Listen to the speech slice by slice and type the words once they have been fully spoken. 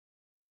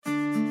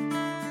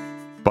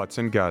Butts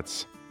and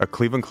Guts, a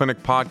Cleveland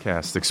Clinic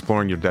podcast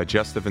exploring your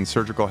digestive and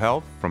surgical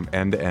health from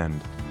end to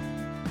end.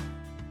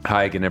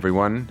 Hi again,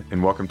 everyone,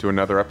 and welcome to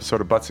another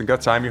episode of Butts and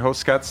Guts. I'm your host,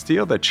 Scott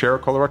Steele, the chair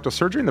of colorectal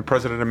surgery and the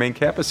president of main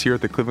campus here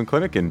at the Cleveland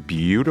Clinic in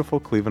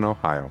beautiful Cleveland,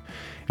 Ohio.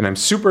 And I'm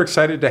super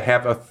excited to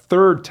have a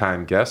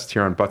third-time guest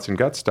here on Butts and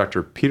Guts,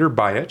 Dr. Petar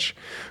Bajic,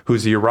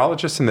 who's a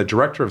urologist and the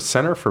director of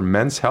Center for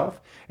Men's Health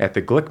at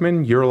the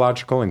Glickman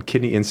Urological and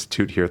Kidney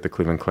Institute here at the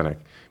Cleveland Clinic.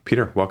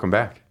 Peter, welcome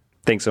back.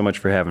 Thanks so much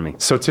for having me.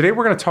 So today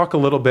we're going to talk a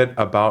little bit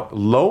about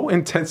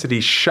low-intensity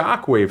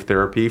shockwave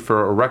therapy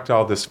for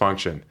erectile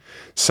dysfunction.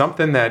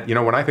 Something that,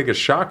 when I think of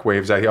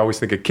shockwaves, I always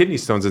think of kidney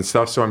stones and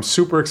stuff, so I'm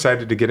super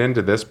excited to get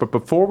into this. But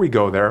before we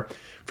go there,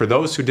 for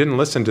those who didn't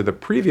listen to the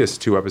previous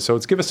two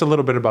episodes, give us a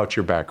little bit about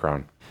your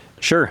background.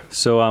 Sure.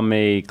 So I'm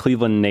a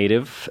Cleveland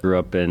native, grew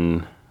up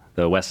in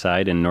the West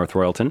Side in North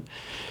Royalton,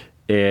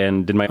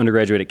 and did my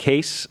undergraduate at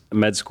Case,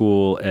 med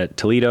school at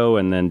Toledo,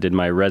 and then did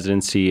my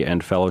residency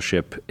and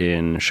fellowship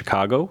in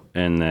Chicago,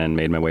 and then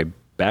made my way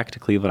back to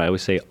Cleveland. I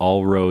always say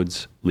all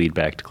roads lead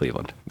back to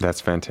Cleveland. That's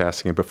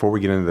fantastic. And before we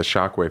get into the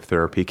shockwave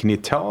therapy, can you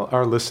tell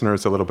our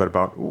listeners a little bit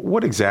about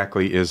what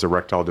exactly is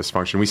erectile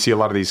dysfunction? We see a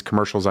lot of these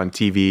commercials on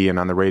TV and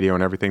on the radio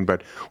and everything,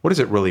 but what does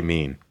it really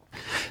mean?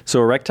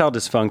 So erectile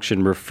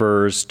dysfunction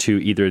refers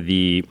to either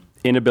the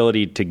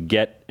inability to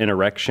get an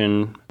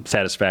erection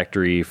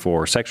satisfactory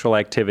for sexual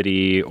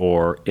activity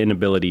or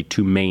inability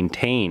to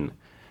maintain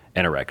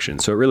an erection.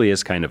 So it really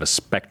is kind of a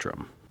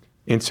spectrum.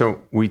 And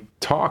so we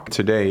talk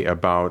today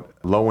about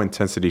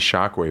low-intensity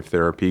shockwave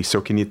therapy. So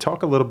can you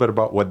talk a little bit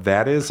about what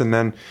that is, and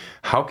then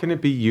how can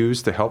it be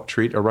used to help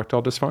treat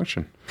erectile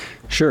dysfunction?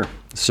 Sure.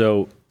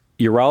 So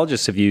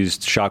urologists have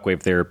used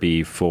shockwave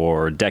therapy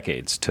for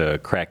decades to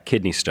crack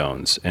kidney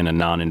stones in a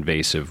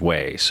non-invasive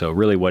way. So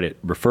really what it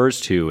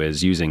refers to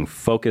is using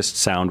focused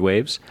sound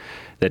waves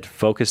that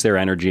focus their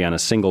energy on a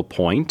single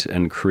point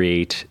and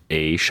create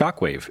a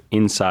shockwave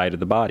inside of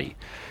the body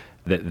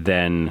that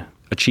then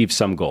achieves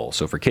some goal.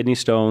 So for kidney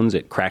stones,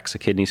 it cracks a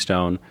kidney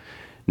stone.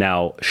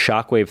 Now,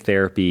 shockwave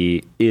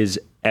therapy is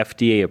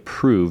FDA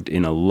approved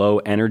in a low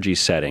energy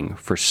setting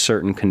for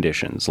certain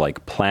conditions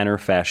like plantar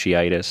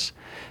fasciitis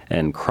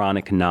and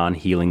chronic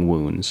non-healing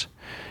wounds.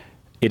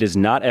 It is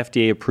not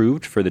FDA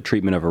approved for the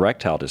treatment of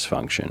erectile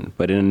dysfunction,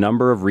 but in a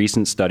number of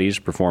recent studies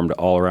performed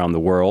all around the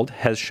world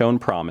has shown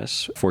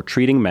promise for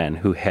treating men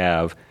who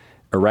have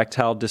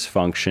erectile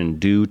dysfunction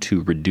due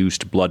to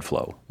reduced blood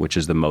flow, which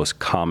is the most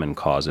common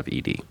cause of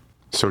ED.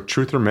 So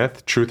truth or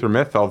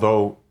myth,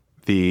 although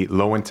the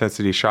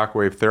low-intensity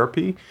shockwave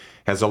therapy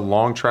has a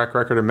long track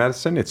record in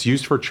medicine, it's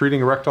used for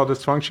treating erectile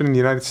dysfunction in the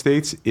United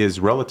States, is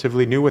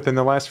relatively new within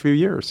the last few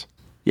years.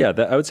 Yeah,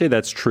 I would say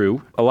that's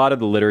true. A lot of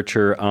the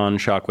literature on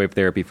shockwave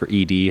therapy for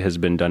ED has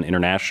been done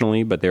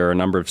internationally, but there are a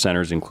number of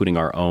centers, including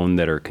our own,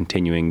 that are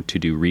continuing to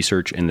do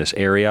research in this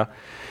area.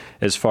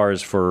 As far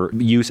as for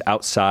use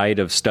outside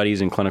of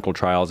studies and clinical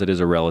trials, it is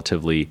a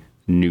relatively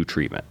new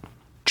treatment.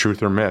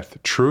 Truth or myth?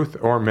 Truth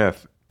or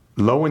myth?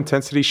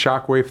 Low-intensity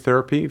shockwave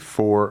therapy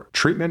for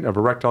treatment of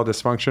erectile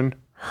dysfunction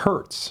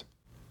hurts.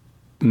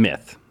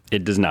 Myth.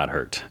 It does not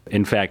hurt.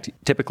 In fact,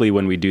 typically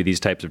when we do these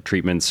types of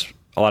treatments,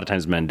 a lot of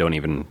times men don't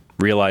even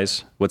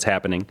realize what's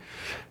happening.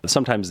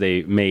 Sometimes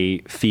they may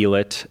feel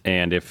it,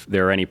 and if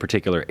there are any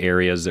particular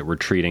areas that we're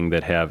treating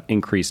that have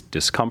increased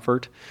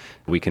discomfort,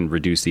 we can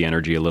reduce the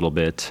energy a little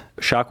bit.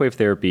 Shockwave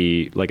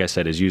therapy, like I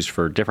said, is used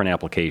for different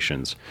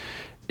applications.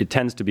 It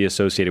tends to be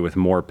associated with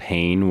more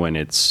pain when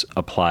it's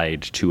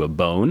applied to a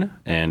bone,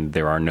 and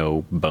there are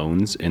no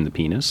bones in the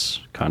penis,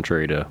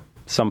 contrary to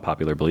some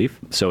popular belief,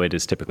 so it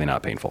is typically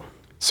not painful.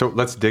 So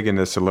let's dig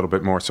into this a little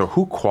bit more. So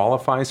who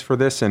qualifies for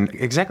this, and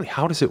exactly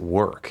how does it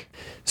work?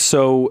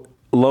 So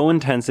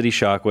low-intensity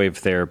shockwave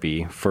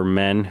therapy for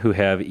men who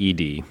have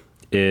ED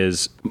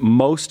is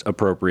most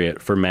appropriate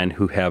for men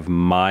who have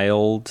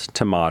mild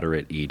to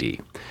moderate ED.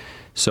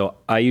 So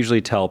I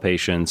usually tell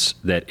patients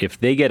that if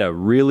they get a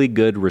really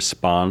good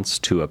response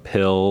to a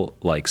pill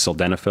like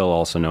sildenafil,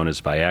 also known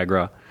as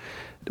Viagra,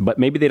 but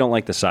maybe they don't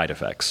like the side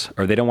effects,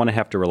 or they don't want to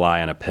have to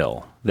rely on a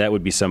pill, that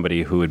would be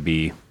somebody who would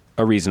be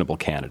a reasonable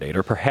candidate.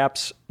 Or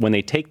perhaps when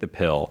they take the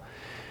pill,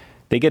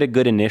 they get a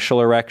good initial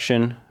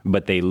erection,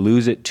 but they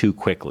lose it too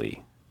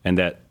quickly, and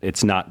that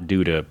it's not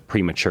due to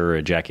premature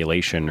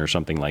ejaculation or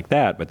something like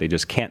that, but they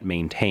just can't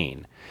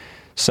maintain.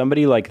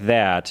 Somebody like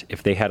that,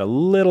 if they had a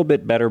little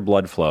bit better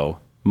blood flow,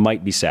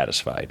 might be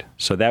satisfied.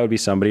 So that would be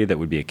somebody that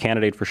would be a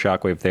candidate for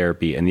shockwave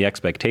therapy, and the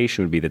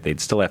expectation would be that they'd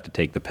still have to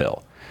take the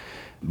pill.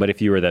 But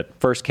if you were that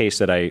first case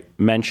that I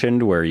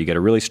mentioned where you get a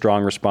really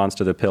strong response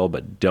to the pill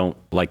but don't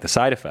like the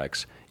side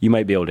effects, you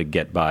might be able to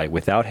get by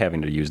without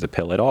having to use the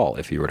pill at all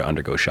if you were to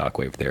undergo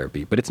shockwave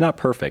therapy. But it's not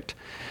perfect.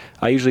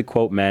 I usually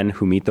quote men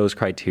who meet those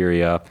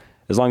criteria,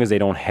 as long as they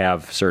don't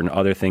have certain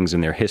other things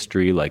in their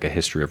history, like a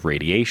history of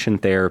radiation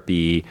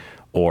therapy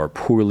or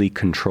poorly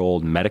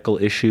controlled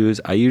medical issues.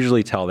 I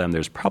usually tell them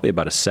there's probably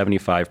about a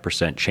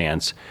 75%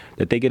 chance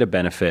that they get a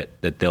benefit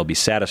that they'll be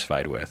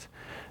satisfied with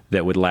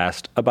that would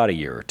last about a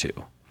year or two.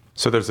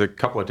 So there's a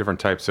couple of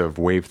different types of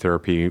wave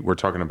therapy. We're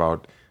talking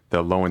about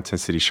the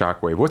low-intensity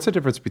shockwave. What's the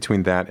difference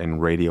between that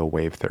and radial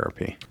wave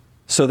therapy?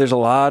 So there's a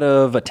lot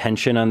of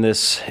attention on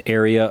this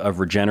area of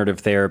regenerative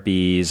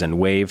therapies and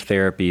wave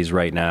therapies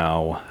right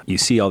now. You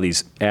see all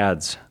these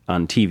ads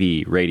on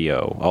TV,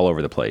 radio, all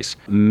over the place.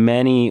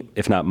 Many,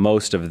 if not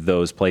most of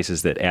those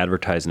places that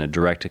advertise in a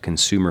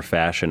direct-to-consumer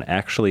fashion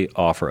actually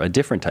offer a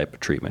different type of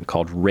treatment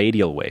called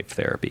radial wave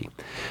therapy.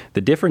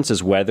 The difference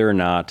is whether or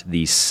not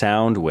the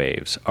sound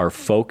waves are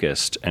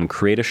focused and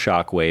create a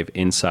shock wave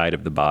inside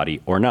of the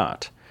body or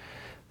not.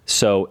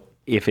 So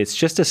if it's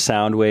just a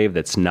sound wave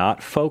that's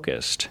not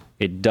focused,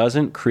 it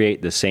doesn't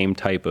create the same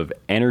type of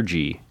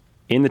energy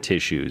in the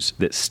tissues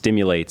that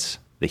stimulates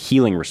the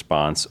healing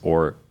response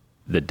or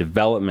the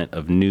development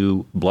of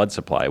new blood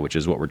supply, which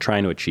is what we're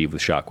trying to achieve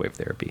with shockwave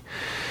therapy.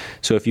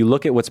 So if you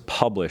look at what's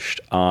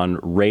published on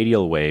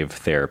radial wave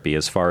therapy,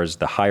 as far as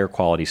the higher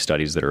quality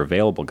studies that are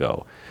available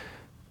go,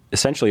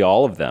 essentially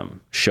all of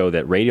them show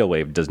that radial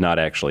wave does not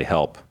actually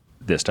help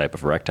this type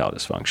of erectile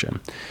dysfunction.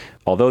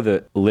 Although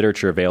the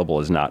literature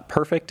available is not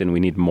perfect and we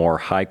need more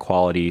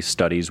high-quality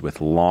studies with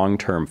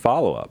long-term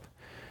follow-up,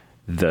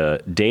 the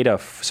data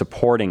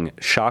supporting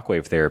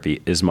shockwave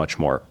therapy is much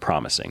more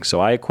promising. So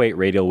I equate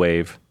radial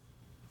wave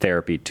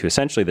therapy to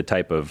essentially the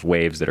type of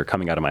waves that are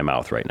coming out of my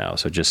mouth right now,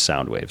 so just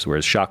sound waves,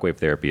 whereas shockwave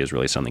therapy is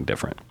really something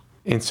different.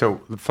 And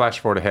so flash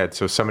forward ahead,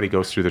 so somebody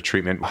goes through the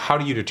treatment. How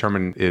do you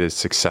determine it is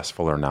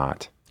successful or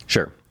not?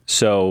 Sure.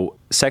 So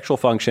sexual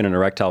function and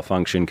erectile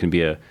function can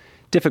be a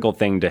difficult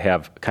thing to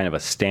have kind of a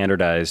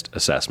standardized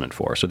assessment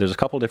for. So there's a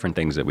couple different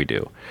things that we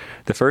do.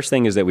 The first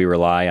thing is that we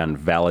rely on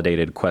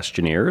validated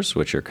questionnaires,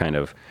 which are kind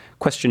of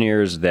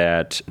questionnaires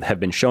that have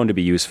been shown to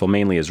be useful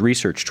mainly as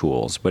research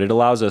tools, but it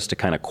allows us to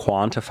kind of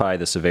quantify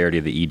the severity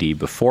of the ED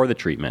before the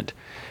treatment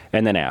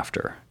and then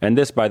after. And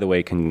this, by the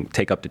way, can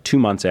take up to 2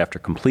 months after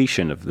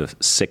completion of the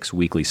 6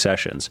 weekly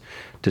sessions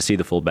to see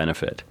the full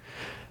benefit.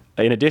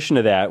 In addition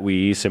to that,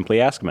 we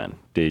simply ask men,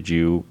 did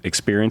you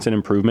experience an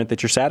improvement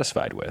that you're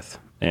satisfied with?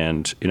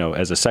 And,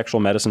 as a sexual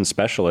medicine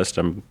specialist,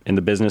 I'm in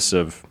the business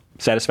of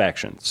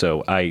satisfaction.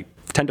 So I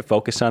tend to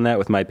focus on that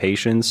with my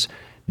patients.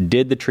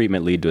 Did the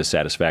treatment lead to a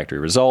satisfactory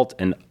result?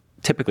 And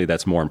typically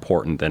that's more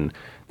important than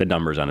the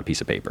numbers on a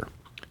piece of paper.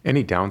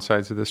 Any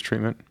downsides of this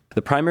treatment?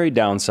 The primary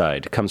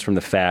downside comes from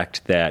the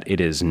fact that it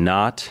is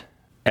not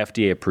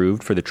FDA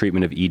approved for the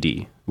treatment of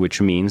ED, which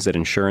means that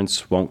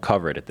insurance won't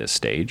cover it at this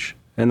stage.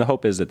 And the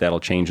hope is that that'll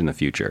change in the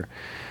future.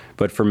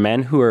 But for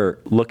men who are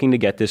looking to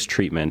get this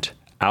treatment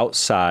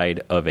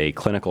outside of a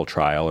clinical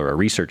trial or a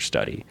research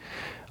study,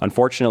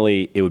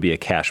 unfortunately, it would be a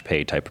cash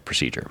pay type of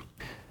procedure.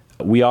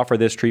 We offer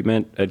this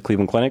treatment at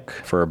Cleveland Clinic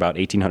for about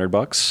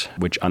 $1,800,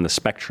 which on the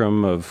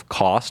spectrum of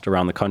cost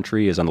around the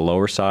country is on the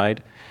lower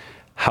side.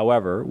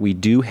 However, we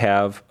do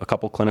have a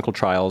couple clinical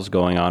trials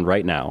going on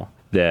right now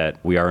that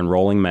we are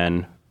enrolling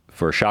men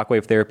for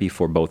shockwave therapy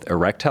for both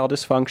erectile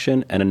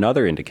dysfunction and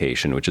another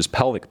indication, which is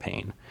pelvic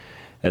pain.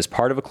 As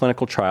part of a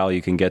clinical trial,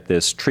 you can get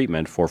this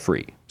treatment for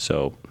free.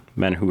 So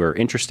men who are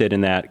interested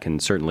in that can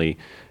certainly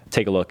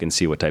take a look and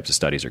see what types of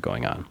studies are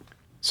going on.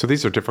 So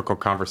these are difficult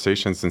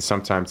conversations, and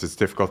sometimes it's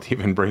difficult to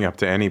even bring up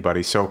to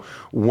anybody. So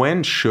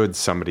when should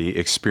somebody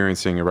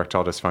experiencing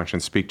erectile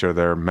dysfunction speak to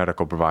their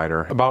medical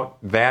provider about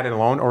that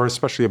alone, or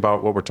especially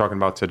about what we're talking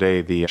about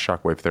today, the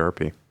shockwave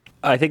therapy?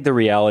 I think the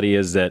reality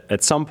is that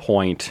at some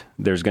point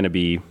there's going to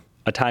be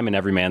a time in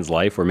every man's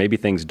life where maybe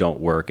things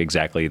don't work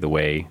exactly the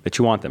way that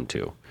you want them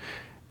to.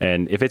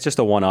 And if it's just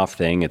a one-off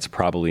thing, it's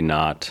probably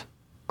not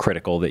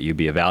critical that you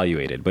be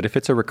evaluated. But if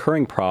it's a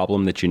recurring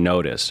problem that you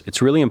notice,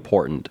 it's really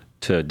important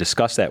to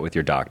discuss that with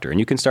your doctor. And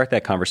you can start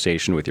that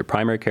conversation with your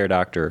primary care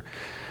doctor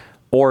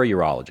or a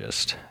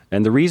urologist.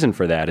 And the reason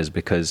for that is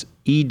because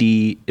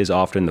ED is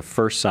often the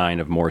first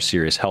sign of more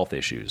serious health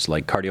issues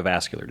like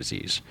cardiovascular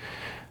disease.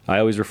 I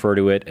always refer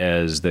to it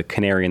as the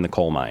canary in the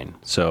coal mine.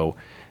 So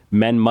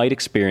men might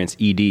experience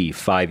ED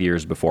 5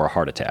 years before a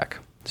heart attack.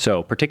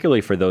 So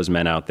particularly for those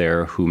men out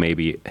there who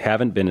maybe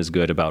haven't been as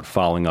good about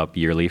following up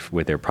yearly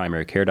with their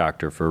primary care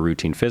doctor for a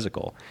routine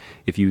physical,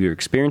 if you're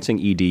experiencing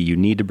ED, you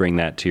need to bring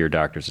that to your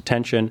doctor's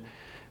attention,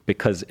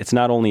 because it's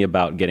not only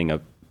about getting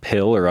a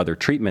pill or other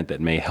treatment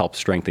that may help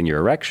strengthen your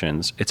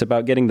erections, it's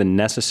about getting the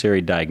necessary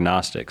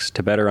diagnostics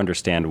to better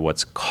understand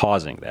what's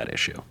causing that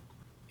issue.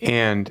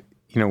 And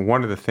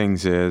one of the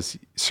things is,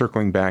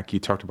 circling back, you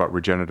talked about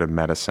regenerative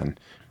medicine,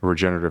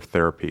 regenerative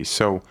therapy.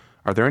 So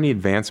are there any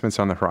advancements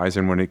on the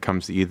horizon when it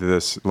comes to either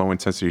this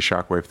low-intensity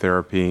shockwave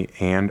therapy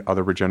and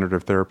other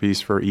regenerative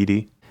therapies for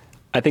ED?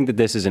 I think that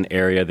this is an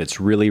area that's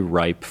really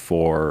ripe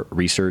for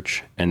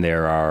research, and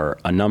there are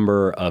a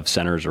number of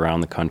centers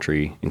around the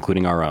country,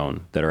 including our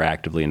own, that are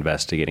actively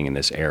investigating in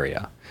this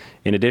area.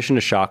 In addition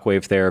to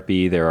shockwave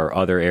therapy, there are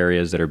other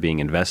areas that are being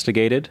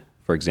investigated.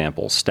 For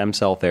example, stem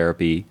cell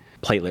therapy,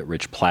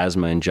 platelet-rich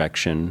plasma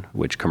injection,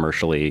 which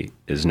commercially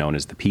is known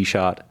as the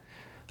P-shot.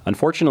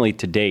 Unfortunately,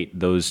 to date,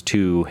 those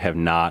two have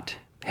not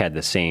had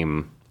the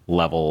same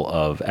level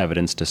of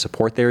evidence to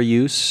support their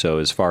use. So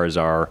as far as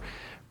our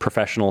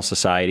professional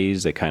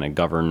societies that kind of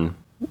govern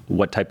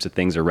what types of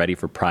things are ready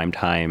for prime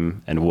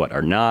time and what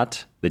are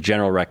not. The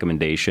general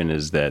recommendation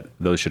is that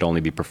those should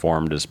only be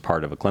performed as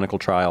part of a clinical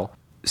trial.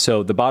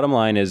 So the bottom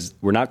line is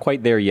we're not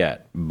quite there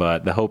yet,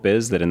 but the hope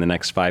is that in the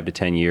next 5 to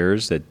 10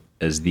 years, that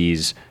as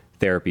these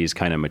therapies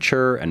kind of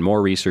mature and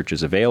more research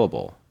is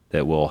available,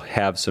 that we'll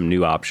have some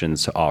new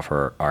options to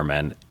offer our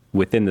men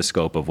within the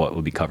scope of what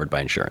will be covered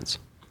by insurance.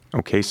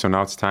 Okay, so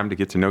now it's time to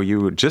get to know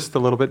you just a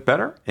little bit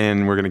better,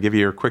 and we're going to give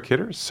you your quick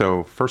hitters.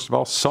 So first of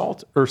all,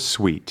 salt or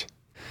sweet?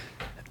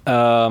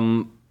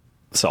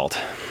 Salt.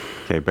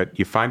 Okay, but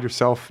you find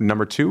yourself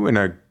number 2 in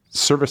a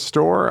service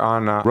store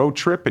on a road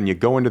trip and you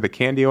go into the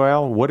candy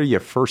aisle. What are you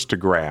first to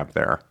grab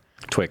there?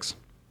 Twix.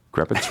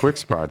 Grab a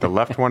Twix bar. The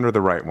left one or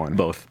the right one?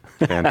 Both.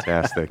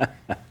 Fantastic.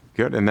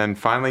 Good. And then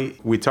finally,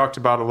 we talked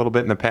about a little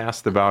bit in the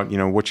past about,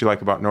 what you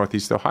like about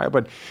Northeast Ohio,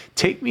 but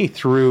take me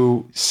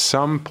through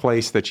some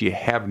place that you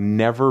have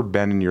never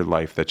been in your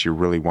life that you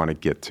really want to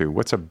get to.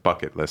 What's a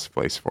bucket list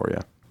place for you?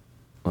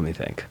 Let me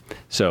think.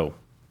 So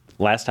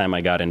last time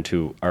I got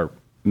into our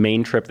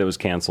main trip that was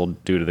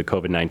canceled due to the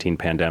COVID-19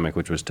 pandemic,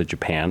 which was to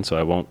Japan, so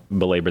I won't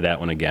belabor that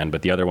one again,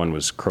 but the other one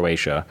was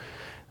Croatia.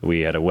 We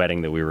had a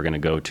wedding that we were going to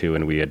go to,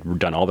 and we had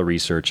done all the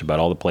research about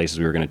all the places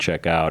we were going to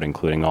check out,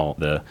 including all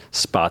the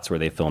spots where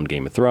they filmed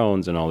Game of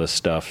Thrones and all this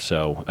stuff.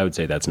 So I would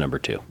say that's number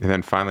 2. And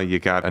then finally, you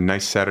got a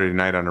nice Saturday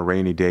night on a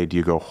rainy day. Do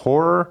you go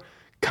horror,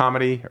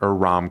 comedy, or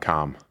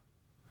rom-com?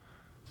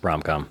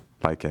 Rom-com.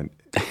 Like it.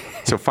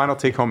 So final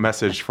take-home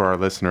message for our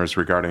listeners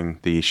regarding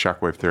the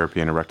shockwave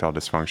therapy and erectile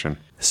dysfunction.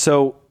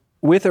 So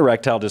with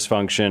erectile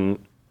dysfunction,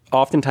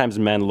 oftentimes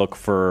men look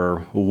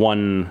for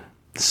one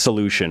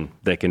solution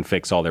that can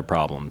fix all their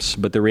problems.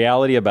 But the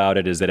reality about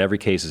it is that every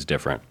case is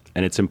different.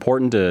 And it's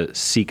important to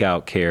seek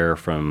out care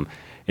from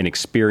an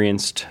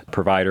experienced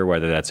provider,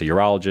 whether that's a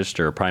urologist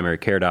or a primary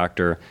care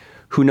doctor,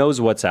 who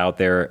knows what's out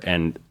there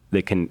and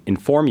they can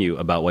inform you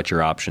about what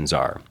your options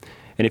are.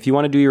 And if you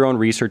want to do your own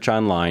research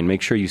online,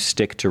 make sure you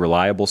stick to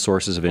reliable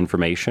sources of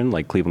information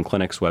like Cleveland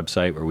Clinic's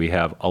website, where we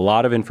have a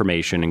lot of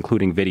information,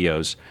 including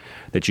videos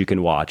that you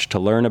can watch to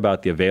learn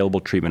about the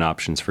available treatment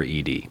options for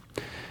ED.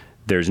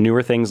 There's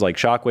newer things like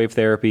shockwave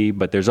therapy,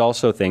 but there's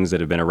also things that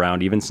have been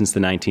around even since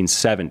the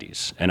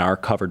 1970s and are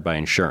covered by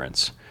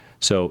insurance.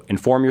 So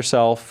inform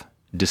yourself,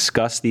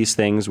 discuss these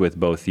things with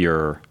both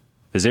your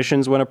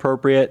physicians when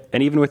appropriate,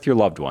 and even with your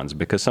loved ones,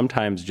 because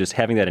sometimes just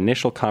having that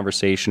initial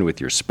conversation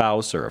with your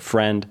spouse or a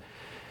friend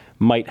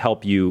might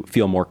help you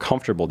feel more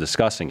comfortable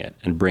discussing it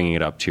and bringing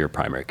it up to your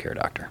primary care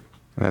doctor.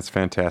 That's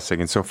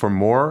fantastic. And so for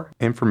more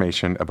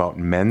information about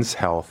men's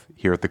health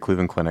here at the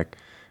Cleveland Clinic,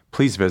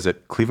 please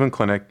visit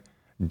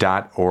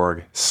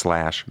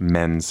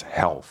clevelandclinic.org/men's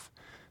health.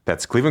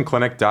 That's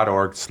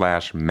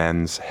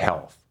clevelandclinic.org/men's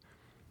health.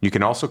 You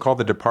can also call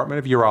the Department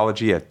of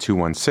Urology at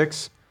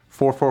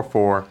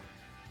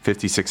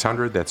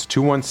 216-444-5600. That's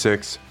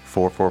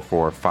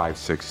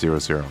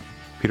 216-444-5600.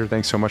 Peter,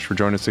 thanks so much for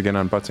joining us again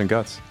on Butts and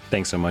Guts.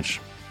 Thanks so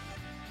much.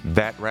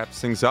 That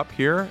wraps things up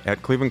here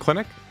at Cleveland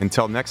Clinic.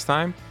 Until next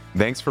time,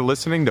 thanks for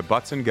listening to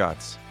Butts and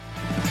Guts.